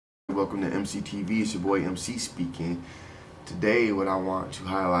Welcome to MCTV. It's your boy MC speaking. Today what I want to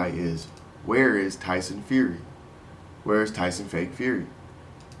highlight is, where is Tyson Fury? Where is Tyson Fake Fury?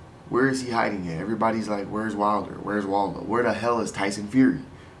 Where is he hiding at? Everybody's like, where's Wilder? Where's Waldo? Where the hell is Tyson Fury?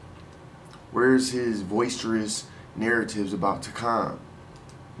 Where's his boisterous narratives about Takam,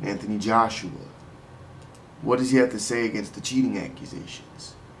 Anthony Joshua? What does he have to say against the cheating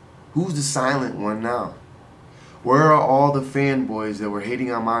accusations? Who's the silent one now? Where are all the fanboys that were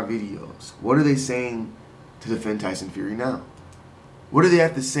hating on my videos? What are they saying to defend Tyson Fury now? What do they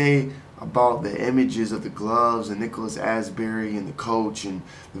have to say about the images of the gloves and Nicholas Asbury and the coach and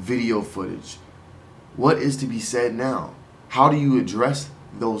the video footage? What is to be said now? How do you address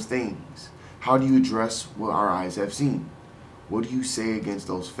those things? How do you address what our eyes have seen? What do you say against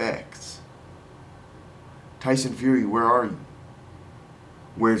those facts? Tyson Fury, where are you?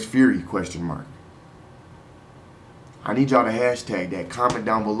 Where's Fury? Question mark. I need y'all to hashtag that. Comment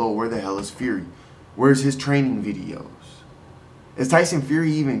down below, where the hell is Fury? Where's his training videos? Is Tyson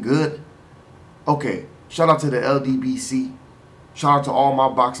Fury even good? Okay, shout out to the LDBC. Shout out to all my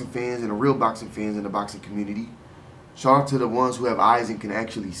boxing fans and the real boxing fans in the boxing community. Shout out to the ones who have eyes and can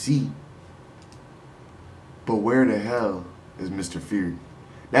actually see. But where the hell is Mr. Fury?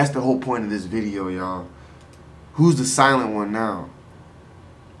 That's the whole point of this video, y'all. Who's the silent one now?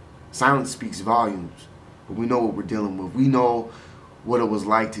 Silence speaks volumes. But we know what we're dealing with. We know what it was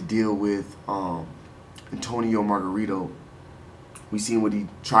like to deal with Antonio Margarito. We seen what he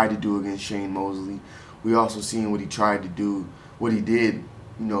tried to do against Shane Mosley. We also seen what he tried to do, what he did,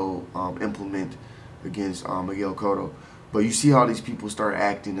 implement against Miguel Cotto. But you see how these people start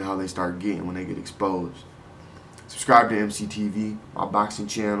acting and how they start getting when they get exposed. Subscribe to MCTV, my boxing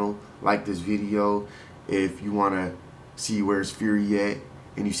channel. Like this video if you want to see where's Fury at,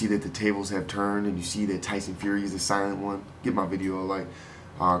 and you see that the tables have turned, and you see that Tyson Fury is the silent one. Give my video a like.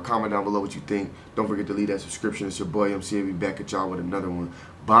 Comment down below what you think. Don't forget to leave that subscription. It's your boy MC. I'll be back at y'all with another one.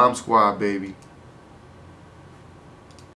 Bomb Squad, baby.